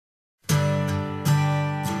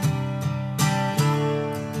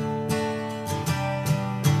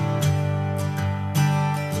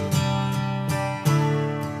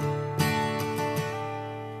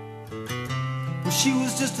She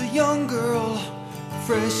was just a young girl,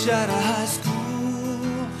 fresh out of high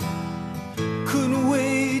school. Couldn't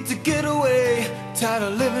wait to get away, tired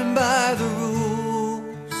of living by the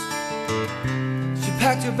rules. She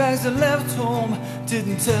packed her bags and left home,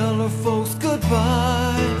 didn't tell her folks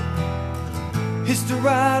goodbye. Hitched a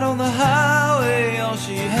ride on the highway, all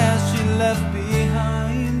she has she left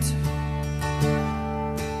behind.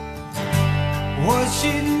 What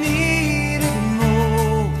she needed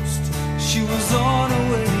most, she was on her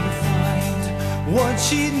way to find. What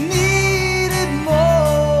she needed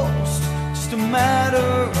most, just a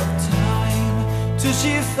matter of time till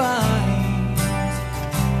she finds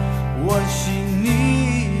what she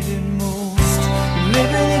needed most.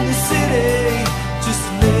 Living in the city, just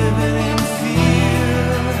living in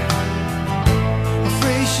fear,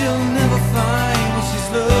 afraid she'll never find what she's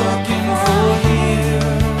looking for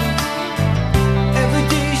here. Every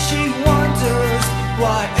day she wonders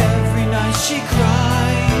why every night she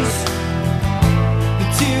cries. The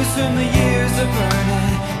tears from the years are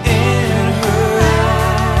burning in her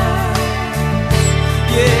eyes.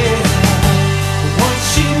 Yeah. What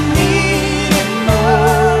she needed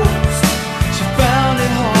most, she found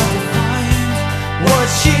it hard to find. What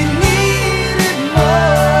she needed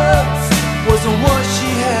most wasn't what she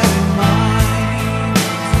had in mind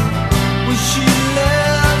when she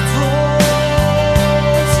left home.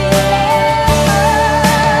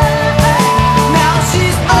 Now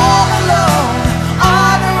she's all alone,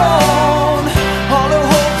 on her own. All her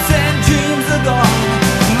hopes and dreams are gone,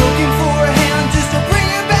 looking for a hand just to bring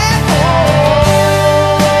her back home.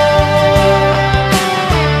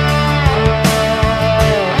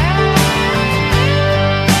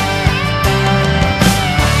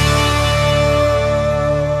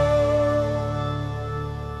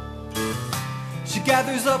 She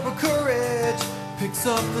gathers up her courage, picks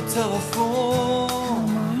up the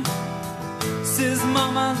telephone, says,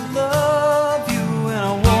 "Mama, I love